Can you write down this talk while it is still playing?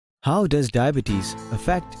How does diabetes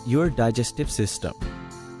affect your digestive system?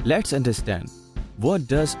 Let's understand. What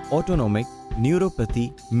does autonomic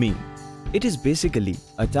neuropathy mean? It is basically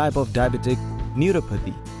a type of diabetic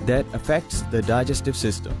neuropathy that affects the digestive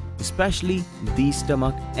system, especially the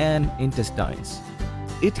stomach and intestines.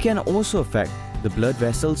 It can also affect the blood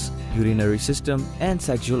vessels, urinary system, and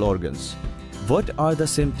sexual organs. What are the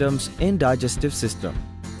symptoms in digestive system?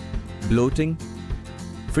 Bloating,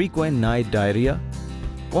 frequent night diarrhea,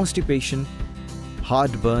 constipation,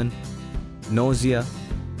 heartburn, nausea,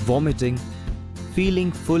 vomiting,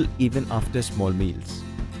 feeling full even after small meals.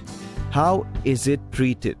 How is it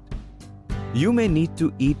treated? You may need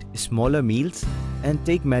to eat smaller meals and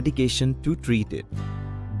take medication to treat it.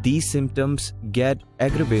 These symptoms get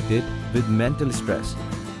aggravated with mental stress.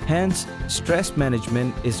 Hence, stress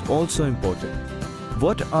management is also important.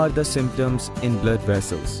 What are the symptoms in blood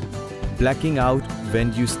vessels? Blacking out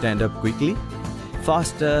when you stand up quickly,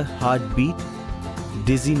 faster heartbeat,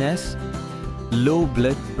 dizziness, low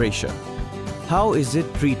blood pressure. How is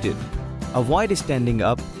it treated? Avoid standing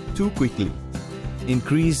up too quickly.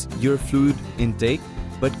 Increase your fluid intake,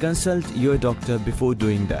 but consult your doctor before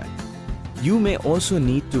doing that. You may also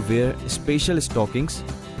need to wear special stockings,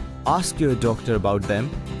 ask your doctor about them,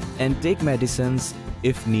 and take medicines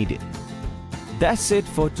if needed. That's it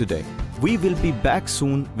for today. We will be back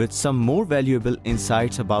soon with some more valuable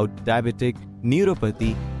insights about diabetic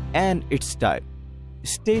neuropathy and its type.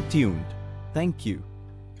 Stay tuned. Thank you.